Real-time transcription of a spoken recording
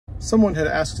someone had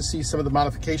asked to see some of the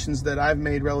modifications that I've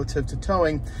made relative to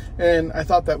towing, and I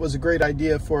thought that was a great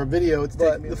idea for a video.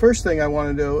 But the first thing I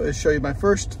want to do is show you my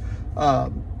first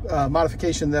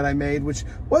modification that I made, which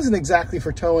wasn't exactly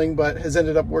for towing, but has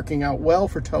ended up working out well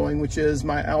for towing, which is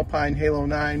my Alpine Halo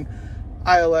 9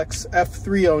 ILX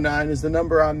F309 is the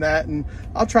number on that, and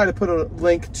I'll try to put a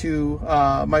link to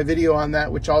my video on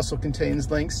that, which also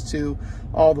contains links to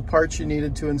all the parts you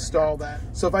needed to install that.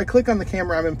 So if I click on the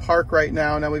camera, I'm in park right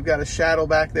now. Now we've got a shadow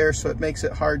back there, so it makes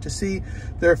it hard to see.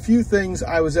 There are a few things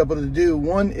I was able to do.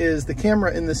 One is the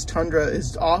camera in this Tundra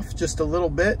is off just a little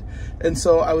bit, and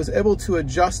so I was able to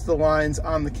adjust the lines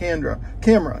on the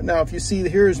camera. Now if you see,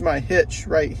 here's my hitch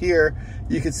right here.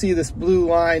 You can see this blue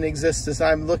line exists as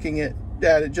I'm looking at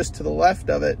it just to the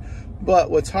left of it, but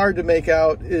what's hard to make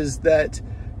out is that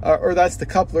or that's the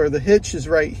coupler. The hitch is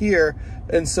right here,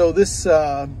 and so this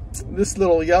this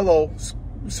little yellow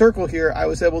circle here I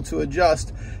was able to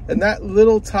adjust, and that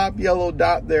little top yellow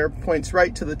dot there points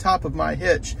right to the top of my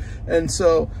hitch. And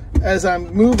so as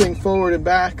I'm moving forward and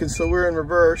back, and so we're in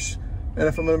reverse, and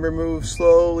if I'm going to move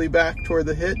slowly back toward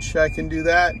the hitch, I can do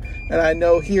that. And I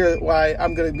know here why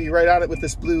I'm going to be right on it with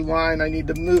this blue line. I need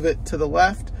to move it to the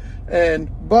left.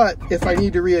 But if I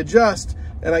need to readjust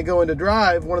and I go into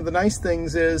drive, one of the nice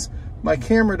things is my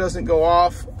camera doesn't go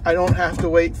off. I don't have to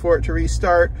wait for it to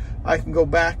restart. I can go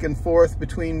back and forth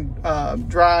between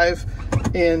drive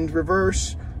and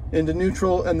reverse into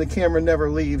neutral, and the camera never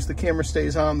leaves. The camera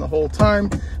stays on the whole time.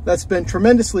 That's been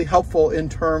tremendously helpful in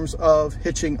terms of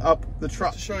hitching up the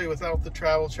truck. To show you without the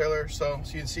travel trailer, so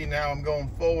you can see now I'm going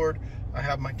forward. I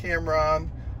have my camera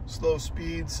on, slow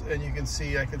speeds, and you can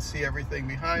see I can see everything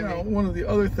behind me. One of the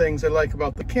other things I like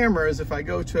about the camera is if I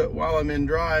go to it while I'm in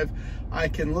drive, I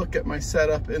can look at my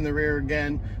setup in the rear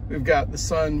again. We've got the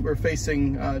sun, we're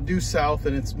facing due south,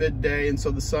 and it's midday, and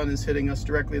so the sun is hitting us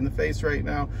directly in the face right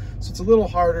now. So it's a little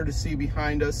harder to see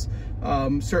behind us.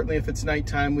 Certainly if it's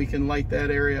nighttime, we can light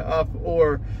that area up,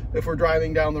 or if we're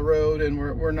driving down the road and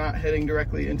we're not heading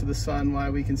directly into the sun,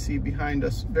 we can see behind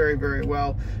us very, very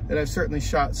well. And I've certainly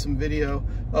shot some video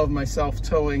of myself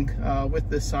towing with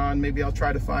this on. Maybe I'll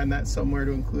try to find that somewhere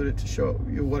to include it to show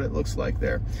you what it looks like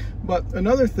there. But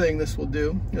another thing this will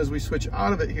do as we switch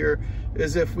out of it here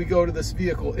is if we go to this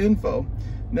vehicle info.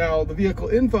 Now the vehicle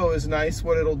info is nice.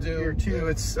 What it'll do here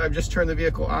too, I've just turned the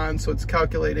vehicle on, so it's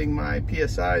calculating my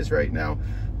PSIs right now,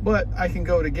 but I can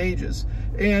go to gauges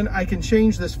and I can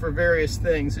change this for various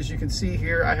things. As you can see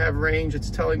here, I have range. It's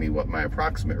telling me what my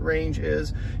approximate range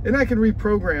is, and I can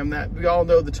reprogram that. We all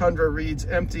know the Tundra reads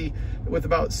empty with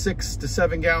about 6 to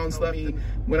 7 gallons left.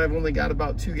 When I've only got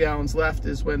about 2 gallons left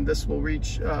is when this will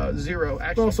reach 0.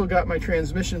 I've also got my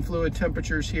transmission fluid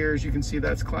temperatures here. As you can see,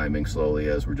 that's climbing slowly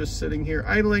as we're just sitting here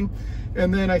idling.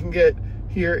 And then I can get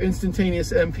here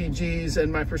instantaneous MPGs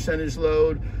and my percentage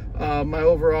load, my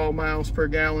overall miles per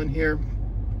gallon here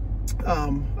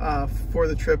for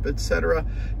the trip, etc.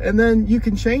 And then you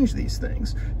can change these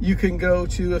things. You can go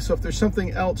to, so if there's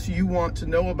something else you want to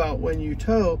know about when you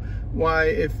tow,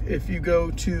 if you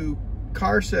go to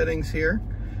car settings here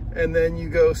and then you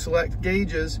go select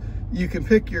gauges, you can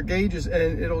pick your gauges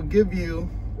and it'll give you,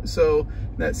 so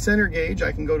that center gauge,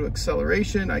 I can go to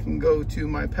acceleration, I can go to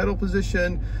my pedal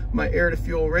position, my air to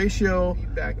fuel ratio,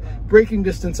 feedback. Braking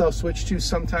distance I'll switch to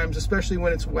sometimes, especially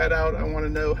when it's wet out. I want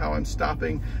to know how I'm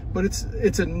stopping, but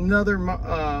it's another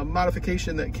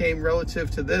modification that came relative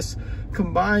to this,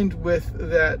 combined with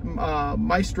that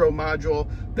Maestro module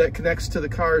that connects to the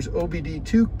car's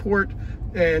OBD2 port.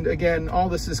 And again, all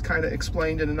this is kind of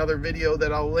explained in another video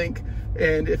that I'll link.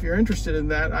 And if you're interested in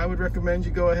that, I would recommend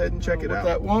you go ahead and check it out. What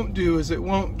that won't do is it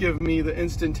won't give me the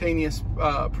instantaneous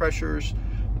pressures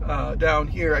down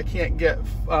here. I can't get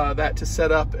that to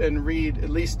set up and read, at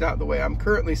least not the way I'm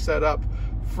currently set up,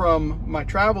 from my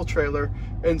travel trailer.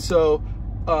 And so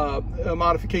a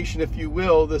modification, if you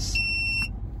will, this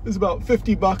is about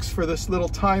 50 bucks for this little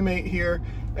Time-8 here.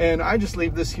 And I just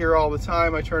leave this here all the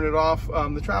time. I turn it off.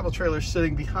 The travel trailer's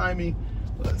sitting behind me.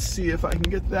 Let's see if I can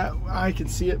get that. I can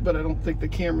see it, but I don't think the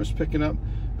camera's picking up.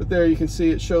 But there you can see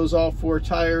it shows all 4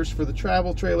 tires for the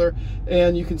travel trailer,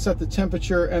 and you can set the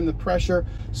temperature and the pressure.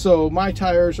 So my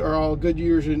tires are all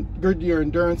Goodyear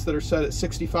Endurance that are set at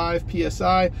 65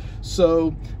 PSI.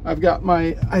 So I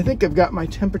think I've got my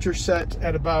temperature set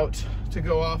at about, to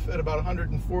go off at about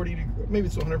 140, maybe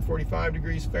it's 145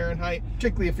 degrees Fahrenheit.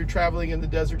 Particularly if you're traveling in the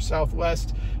desert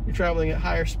Southwest, you're traveling at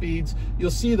higher speeds, you'll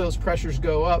see those pressures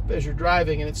go up as you're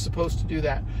driving, and it's supposed to do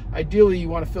that. Ideally, you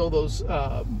want to fill those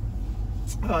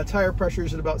tire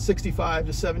pressures at about 65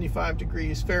 to 75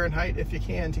 degrees Fahrenheit if you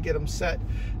can, to get them set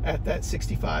at that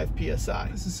 65 PSI.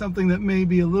 This is something that may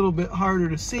be a little bit harder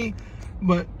to see,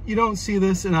 but you don't see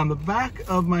this. And on the back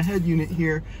of my head unit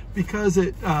here, because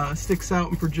it sticks out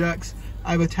and projects,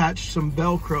 I've attached some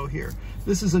Velcro here.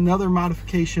 This is another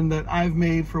modification that I've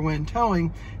made for when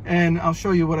towing, and I'll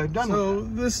show you what I've done. So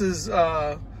this is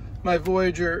my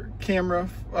Voyager camera,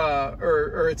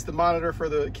 or it's the monitor for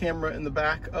the camera in the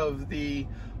back of the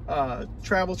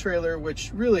travel trailer,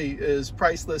 which really is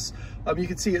priceless. You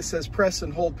can see it says press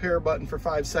and hold pair button for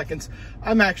 5 seconds.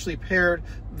 I'm actually paired,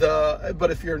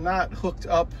 but if you're not hooked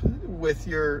up with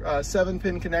your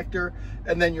 7-pin connector,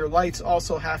 and then your lights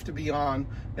also have to be on,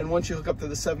 and once you hook up to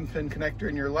the 7-pin connector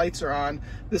and your lights are on,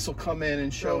 this will come in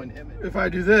and show an image. If I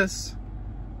do this,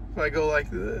 if I go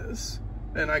like this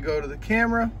and I go to the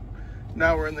camera,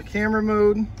 now we're in the camera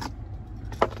mode,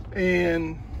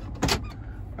 and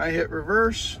I hit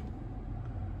reverse.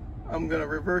 I'm gonna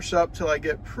reverse up till I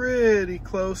get pretty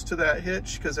close to that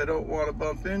hitch because I don't want to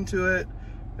bump into it.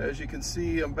 As you can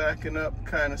see, I'm backing up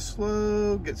kind of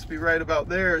slow, gets me right about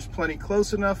there, is plenty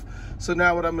close enough. So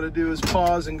now what I'm gonna do is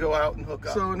pause and go out and hook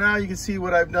up. So now you can see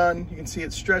what I've done. You can see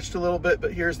it's stretched a little bit,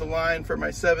 but here's the line for my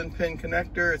 7-pin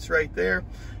connector. It's right there.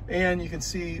 And you can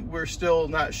see we're still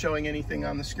not showing anything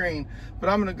on the screen, but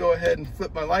I'm gonna go ahead and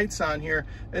flip my lights on here,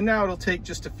 and now it'll take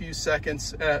just a few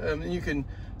seconds. You can,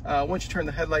 once you turn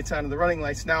the headlights on and the running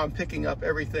lights, now I'm picking up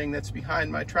everything that's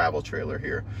behind my travel trailer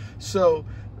here. So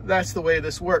that's the way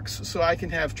this works. So I can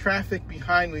have traffic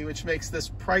behind me, which makes this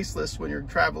priceless when you're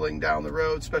traveling down the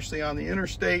road, especially on the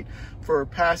interstate, for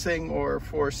passing or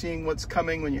for seeing what's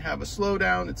coming when you have a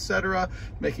slowdown, etc.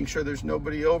 Making sure there's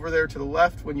nobody over there to the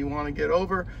left when you want to get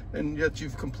over, and yet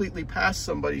you've completely passed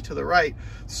somebody to the right.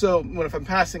 So if I'm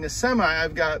passing a semi,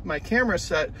 I've got my camera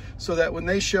set so that when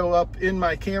they show up in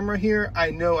my camera here, I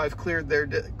know I've cleared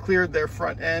their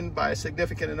front end by a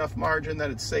significant enough margin that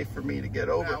it's safe for me to get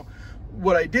over. Now,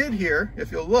 what I did here,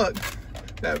 if you'll look,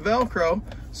 that Velcro,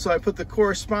 so I put the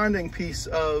corresponding piece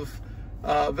of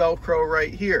Velcro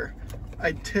right here.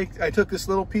 I took this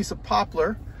little piece of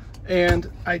poplar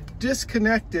and I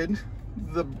disconnected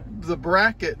the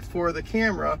bracket for the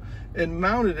camera and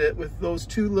mounted it with those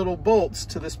 2 little bolts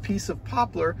to this piece of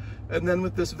poplar, and then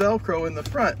with this Velcro in the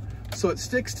front. So it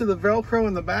sticks to the Velcro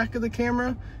in the back of the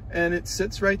camera and it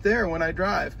sits right there when I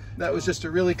drive. That was just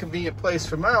a really convenient place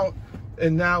to mount.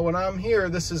 And now when I'm here,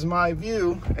 this is my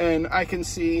view, and I can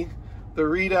see the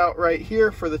readout right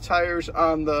here for the tires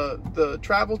on the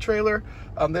travel trailer.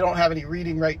 They don't have any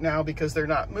reading right now because they're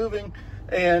not moving.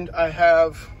 And I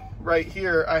have right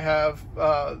here, I have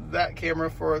that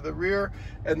camera for the rear.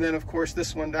 And then of course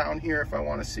this one down here if I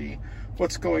want to see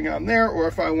what's going on there, or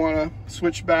if I want to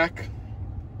switch back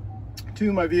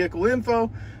to my vehicle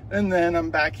info. And then I'm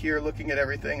back here looking at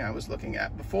everything I was looking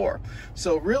at before.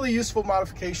 So really useful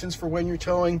modifications for when you're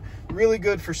towing, really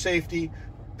good for safety,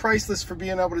 priceless for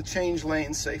being able to change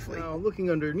lanes safely. Now looking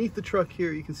underneath the truck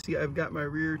here, you can see I've got my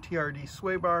rear TRD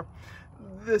Sway Bar.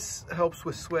 This helps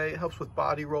with sway, it helps with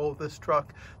body roll of this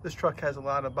truck. This truck has a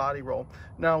lot of body roll.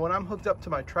 Now when I'm hooked up to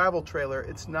my travel trailer,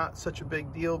 it's not such a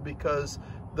big deal because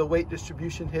the weight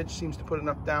distribution hitch seems to put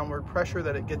enough downward pressure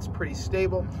that it gets pretty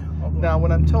stable. Now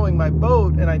when I'm towing my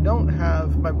boat and I don't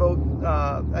have my boat,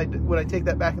 when I take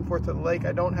that back and forth to the lake,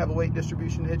 I don't have a weight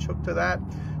distribution hitch hooked to that.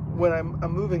 When I'm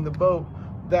moving the boat,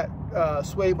 that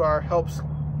sway bar helps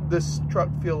this truck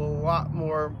feel a lot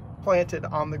more planted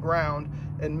on the ground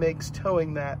and makes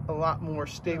towing that a lot more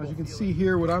stable. As you can see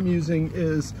here, what I'm using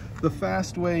is the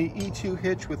Fastway E2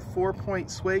 hitch with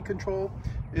 4-point sway control.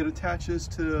 It attaches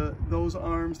to those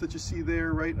arms that you see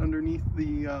there right underneath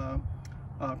the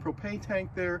propane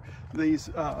tank there. These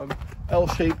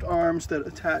L-shaped arms that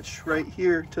attach right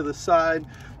here to the side.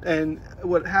 And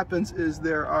what happens is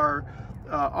there are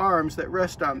arms that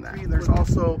rest on that. There's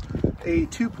also a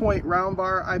 2-point round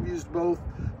bar. I've used both.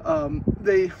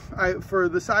 For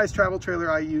the size travel trailer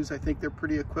I use, I think they're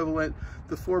pretty equivalent.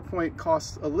 The 4-point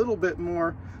costs a little bit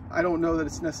more. I don't know that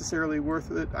it's necessarily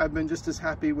worth it. I've been just as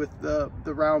happy with the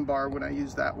round bar when I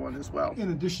use that one as well.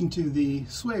 In addition to the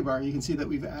sway bar, you can see that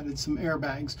we've added some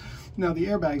airbags. Now the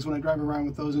airbags, when I drive around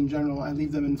with those in general, I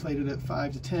leave them inflated at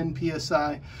 5 to 10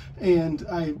 psi, and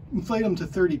I inflate them to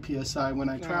 30 psi when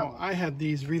I travel. I had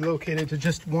these relocated to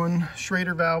just one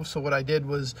Schrader valve, so what I did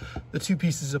was the 2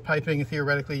 pieces of piping,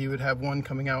 theoretically you would have one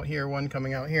coming out here, one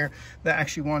coming out here. That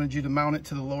actually wanted you to mount it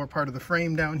to the lower part of the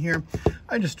frame down here.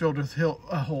 I just drilled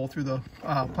a hole through the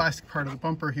plastic part of the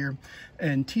bumper here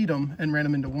and teed them and ran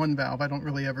them into one valve. I don't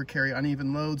really ever carry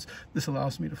uneven loads. This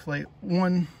allows me to inflate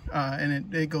one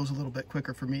and it goes a little bit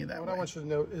quicker for me that way. What I want you to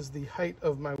note is the height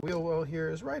of my wheel well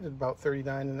here is right at about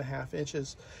 39.5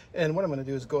 inches. And what I'm going to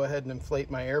do is go ahead and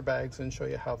inflate my airbags and show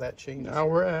you how that changes. Now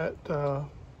we're at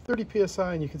 30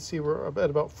 psi, and you can see we're at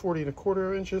about 40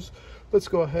 1/4 inches. Let's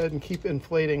go ahead and keep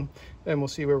inflating, and we'll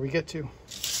see where we get to.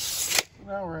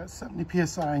 Now we're at 70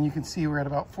 psi, and you can see we're at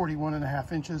about 41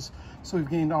 1/2 inches. So we've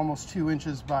gained almost 2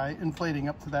 inches by inflating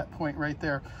up to that point right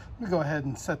there. Let me go ahead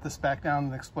and set this back down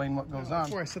and explain what goes on.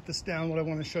 Before I set this down, what I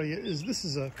want to show you is this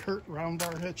is a Kurt round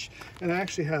bar hitch, and I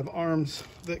actually have arms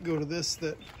that go to this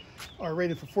that are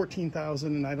rated for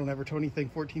 14,000, and I don't ever tow anything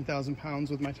 14,000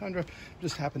 pounds with my Tundra.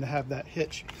 Just happen to have that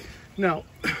hitch. Now,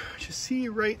 you see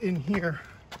right in here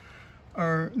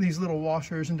are these little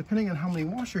washers, and depending on how many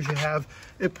washers you have,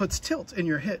 it puts tilt in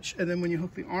your hitch, and then when you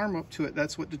hook the arm up to it,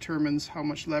 that's what determines how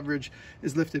much leverage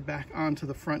is lifted back onto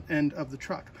the front end of the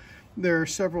truck. There are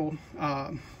several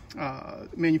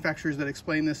manufacturers that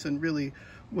explain this in really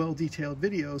well detailed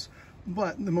videos,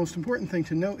 but the most important thing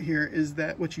to note here is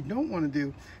that what you don't want to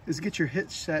do is get your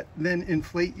hitch set, then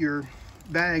inflate your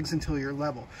bags until you're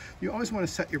level. You always want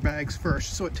to set your bags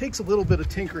first, so it takes a little bit of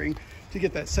tinkering to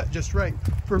get that set just right.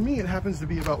 For me, it happens to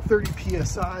be about 30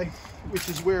 psi, which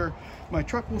is where my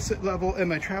truck will sit level and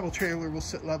my travel trailer will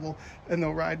sit level, and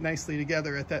they'll ride nicely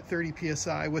together at that 30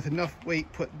 psi with enough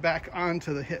weight put back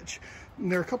onto the hitch.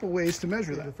 And there are a couple ways to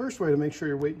measure that. The first way to make sure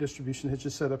your weight distribution hitch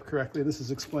is set up correctly, and this is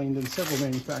explained in several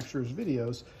manufacturers'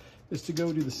 videos, is to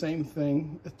go do the same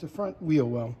thing at the front wheel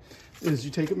well. Is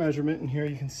you take a measurement, and here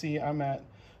you can see I'm at,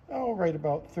 right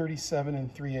about 37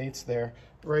 3/8 there,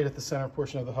 right at the center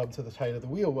portion of the hub to the height of the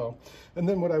wheel well. And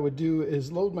then what I would do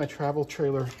is load my travel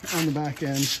trailer on the back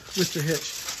end with the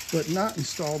hitch, but not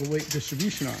install the weight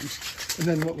distribution arms. And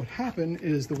then what would happen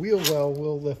is the wheel well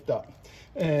will lift up.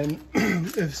 And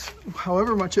if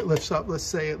however much it lifts up, let's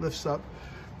say it lifts up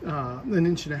 1.5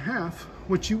 inches,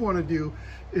 what you want to do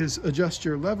is adjust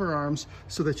your lever arms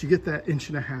so that you get that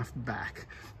 1.5 inches back.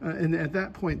 And at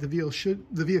that point, the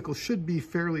vehicle should be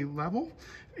fairly level,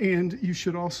 and you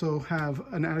should also have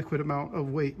an adequate amount of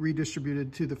weight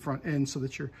redistributed to the front end so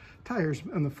that your tires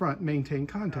on the front maintain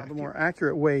contact. The more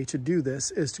accurate way to do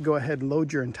this is to go ahead and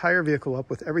load your entire vehicle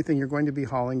up with everything you're going to be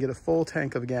hauling, get a full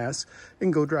tank of gas,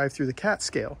 and go drive through the CAT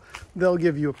scale. They'll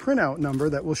give you a printout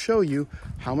number that will show you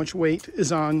how much weight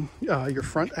is on your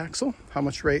front axle, how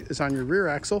much weight is on your rear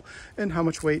axle, and how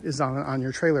much weight is on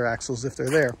your trailer axles if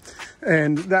they're there.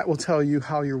 And that will tell you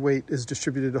how your weight is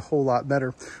distributed a whole lot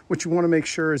better. What you want to make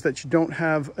sure is that you don't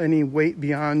have any weight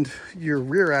beyond your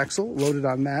rear axle loaded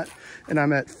on that, and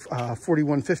I'm at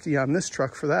 4150 on this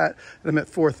truck for that, and I'm at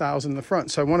 4,000 in the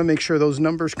front. So I want to make sure those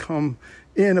numbers come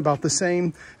in about the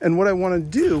same. And what I want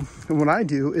to do, and what I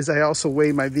do, is I also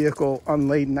weigh my vehicle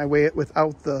unladen. I weigh it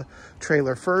without the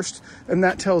trailer first, and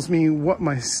that tells me what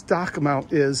my stock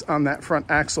amount is on that front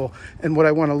axle. And what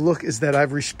I want to look is that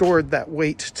I've restored that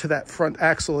weight to that front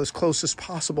axle as close as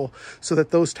possible so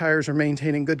that those tires are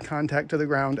maintaining good contact to the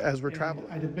ground as we're traveling.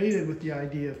 I debated with the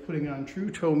idea of putting on true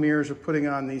tow mirrors or putting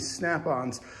on these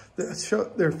snap-ons.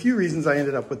 There are a few reasons I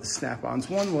ended up with the snap-ons.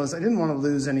 One was I didn't want to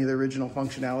lose any of the original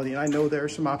functionality, and I know there are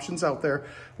some options out there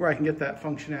where I can get that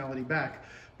functionality back.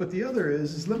 But the other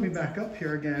is let me back up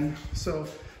here again. So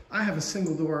I have a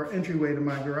single door entryway to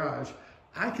my garage.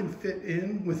 I can fit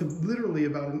in with literally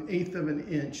about 1/8 of an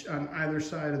inch on either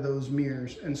side of those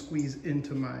mirrors and squeeze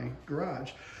into my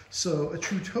garage. So a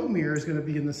true tow mirror is going to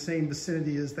be in the same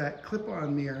vicinity as that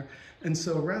clip-on mirror. And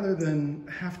so rather than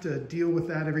have to deal with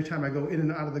that every time I go in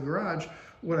and out of the garage,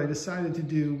 what I decided to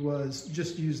do was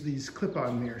just use these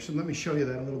clip-on mirrors. So let me show you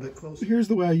that a little bit closer. Here's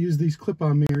the way I use these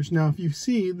clip-on mirrors. Now, if you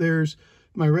see, there's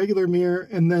my regular mirror,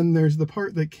 and then there's the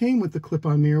part that came with the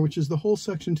clip-on mirror, which is the whole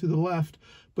section to the left.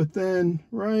 But then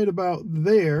right about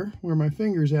there, where my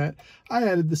finger's at, I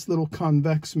added this little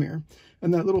convex mirror.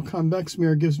 And that little convex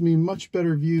mirror gives me much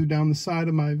better view down the side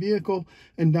of my vehicle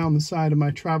and down the side of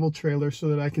my travel trailer so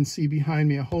that I can see behind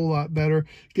me a whole lot better.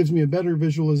 It gives me a better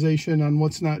visualization on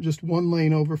what's not just one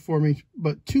lane over for me,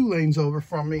 but 2 lanes over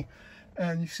from me.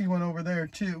 And you see one over there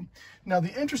too. Now,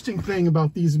 the interesting thing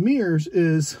about these mirrors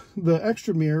is the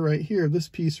extra mirror right here, this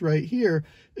piece right here,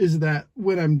 is that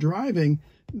when I'm driving,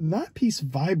 that piece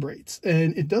vibrates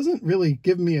and it doesn't really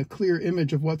give me a clear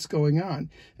image of what's going on.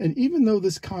 And even though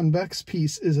this convex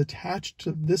piece is attached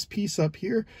to this piece up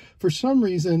here, for some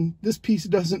reason, this piece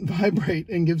doesn't vibrate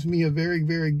and gives me a very,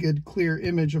 very good clear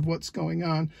image of what's going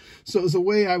on. So as a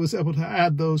way, I was able to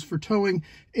add those for towing,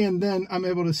 and then I'm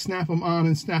able to snap them on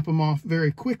and snap them off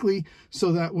very quickly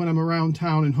so that when I'm around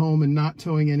town and home and not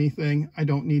towing anything, I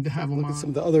don't need to have them on. Look at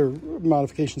some of the other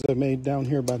modifications I've made down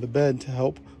here by the bed to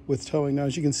help with towing. Now,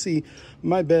 as you can see,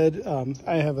 my bed,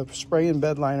 I have a spray in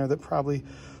bed liner that probably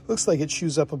looks like it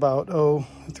chews up about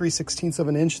 3/16 of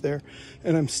an inch there,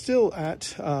 and I'm still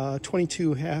at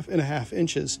 22.5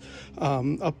 inches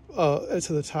up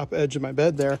to the top edge of my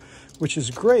bed there, which is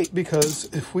great because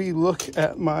if we look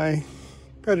at my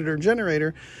Predator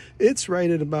generator, it's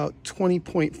right at about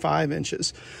 20.5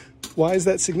 inches. Why is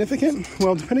that significant?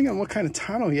 Well, depending on what kind of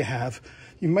tonneau you have,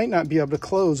 you might not be able to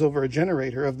close over a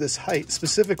generator of this height.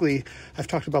 Specifically, I've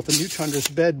talked about the new Tundra's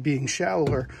bed being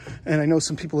shallower, and I know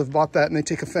some people have bought that and they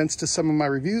take offense to some of my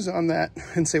reviews on that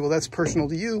and say, well, that's personal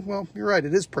to you. Well, you're right,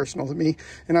 it is personal to me,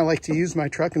 and I like to use my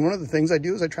truck, and one of the things I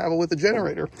do is I travel with a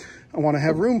generator. I want to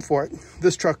have room for it.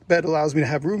 This truck bed allows me to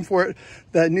have room for it.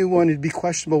 That new one, it'd be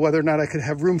questionable whether or not I could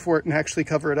have room for it and actually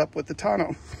cover it up with the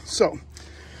tonneau. So,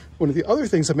 one of the other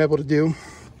things I'm able to do,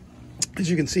 as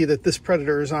you can see, that this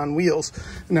Predator is on wheels.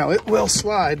 Now, it will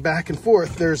slide back and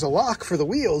forth. There's a lock for the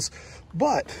wheels,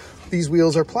 but these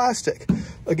wheels are plastic.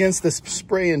 Against this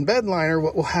spray and bed liner,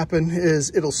 what will happen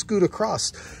is it'll scoot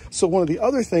across. So one of the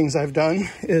other things I've done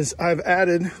is I've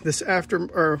added this it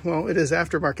is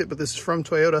aftermarket, but this is from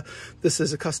Toyota. This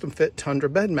is a custom fit Tundra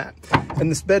bed mat. And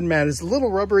this bed mat is a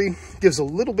little rubbery, gives a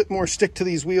little bit more stick to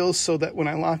these wheels so that when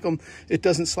I lock them, it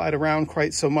doesn't slide around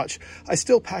quite so much. I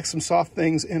still pack some soft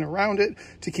things in around it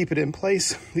to keep it in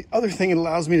place. The other thing it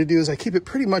allows me to do is I keep it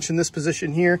pretty much in this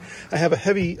position here. I have a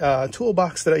heavy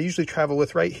toolbox that I usually travel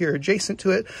with right here adjacent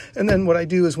to it. And then what I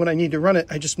do is when I need to run it,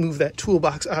 I just move that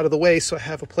toolbox out of the way so I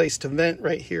have a place to vent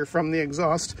right here from the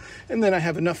exhaust. And then I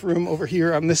have enough room over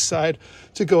here on this side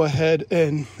to go ahead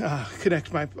and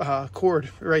connect my cord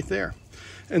right there.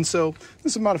 And so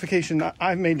this is a modification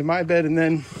I've made to my bed, and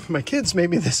then my kids made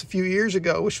me this a few years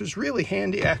ago, which was really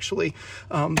handy actually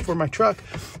for my truck.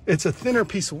 It's a thinner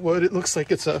piece of wood. It looks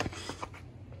like it's a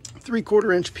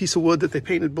 3/4 inch piece of wood that they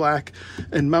painted black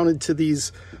and mounted to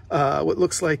these what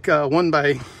looks like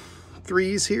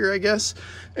 1x3s here, I guess.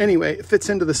 Anyway, it fits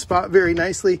into the spot very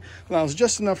nicely, allows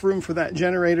just enough room for that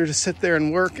generator to sit there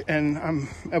and work, and I'm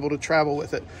able to travel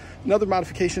with it. Another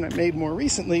modification I made more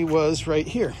recently was right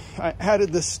here. I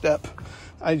added this step.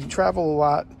 I travel a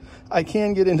lot. I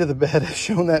can get into the bed, I've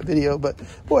shown that video, but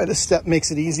boy, this step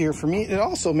makes it easier for me. It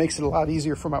also makes it a lot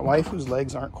easier for my wife, whose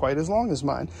legs aren't quite as long as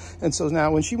mine. And so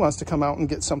now when she wants to come out and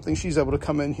get something, she's able to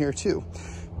come in here too.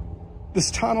 This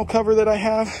tonneau cover that I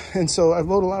have, and so I've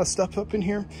loaded a lot of stuff up in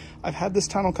here. I've had this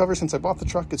tonneau cover since I bought the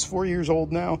truck. It's 4 years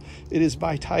old now. It is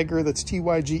by Tiger, that's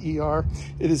T-Y-G-E-R.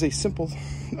 It is a simple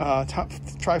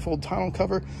trifold tonneau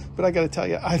cover, but I gotta tell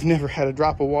you, I've never had a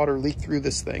drop of water leak through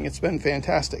this thing. It's been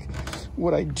fantastic.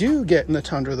 What I do get in the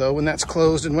Tundra though, when that's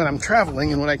closed and when I'm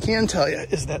traveling, and what I can tell you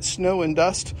is that snow and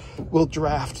dust will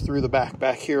draft through the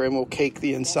back here and will cake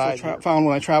the inside. I found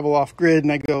when I travel off grid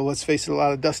and I go, let's face it, a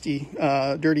lot of dusty,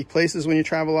 dirty places when you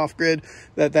travel off grid,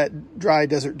 that dry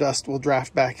desert dust will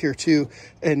draft back here too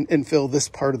and fill this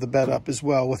part of the bed up as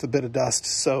well with a bit of dust.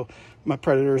 So my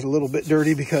Predator is a little bit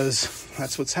dirty because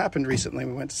that's what's happened recently.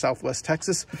 We went to Southwest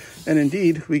Texas and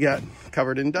indeed we got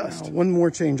covered in dust. Now, one more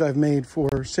change I've made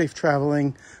for safe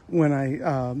traveling when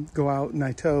I go out and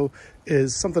I tow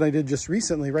is something I did just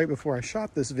recently right before I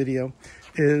shot this video,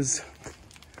 has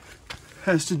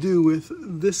to do with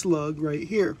this lug right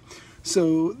here.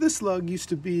 So this lug used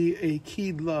to be a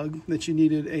keyed lug that you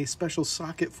needed a special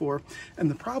socket for, and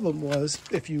the problem was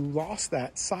if you lost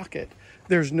that socket,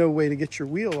 there's no way to get your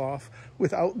wheel off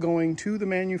without going to the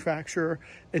manufacturer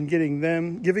and giving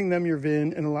them your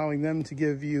VIN and allowing them to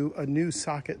give you a new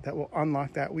socket that will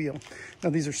unlock that wheel.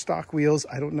 Now these are stock wheels.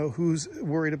 I don't know who's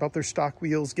worried about their stock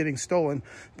wheels getting stolen,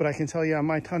 but I can tell you on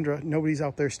my Tundra, nobody's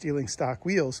out there stealing stock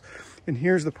wheels. And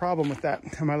here's the problem with that.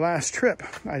 On my last trip,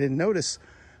 I didn't notice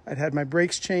I'd had my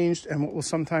brakes changed, and what will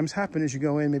sometimes happen is you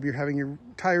go in, maybe you're having your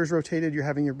tires rotated, you're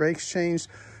having your brakes changed.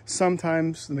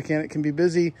 Sometimes the mechanic can be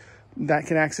busy. That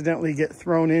can accidentally get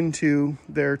thrown into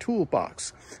their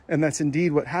toolbox. And that's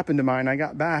indeed what happened to mine. I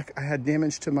got back, I had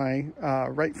damage to my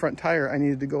right front tire. I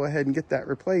needed to go ahead and get that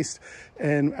replaced.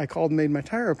 And I called and made my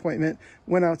tire appointment,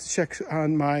 went out to check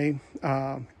on my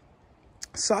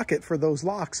socket for those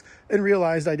locks and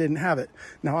realized I didn't have it.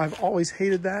 Now I've always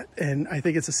hated that, and I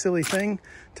think it's a silly thing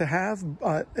to have,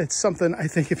 but it's something I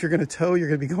think if you're going to tow, you're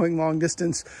going to be going long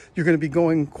distance, you're going to be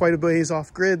going quite a ways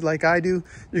off grid like I do,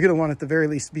 you're going to want at the very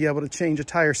least be able to change a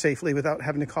tire safely without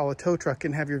having to call a tow truck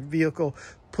and have your vehicle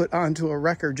put onto a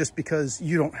wrecker just because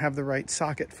you don't have the right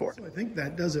socket for it. So I think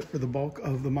that does it for the bulk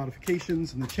of the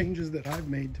modifications and the changes that I've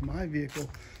made to my vehicle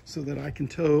so that I can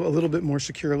tow a little bit more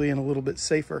securely and a little bit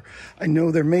safer. I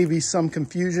know there may be some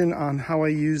confusion on how I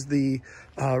use the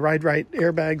Ride Right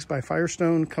airbags by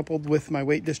Firestone coupled with my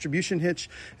weight distribution hitch.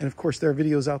 And of course, there are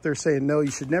videos out there saying, no,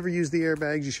 you should never use the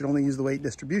airbags. You should only use the weight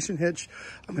distribution hitch.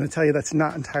 I'm going to tell you that's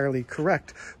not entirely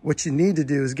correct. What you need to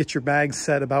do is get your bags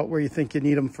set about where you think you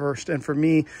need them first. And for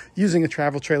me, using a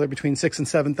travel trailer between 6,000 and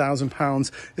 7,000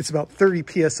 pounds, it's about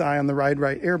 30 PSI on the Ride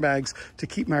Right airbags to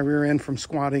keep my rear end from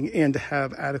squatting and to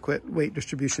have adequate weight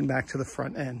distribution back to the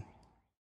front end.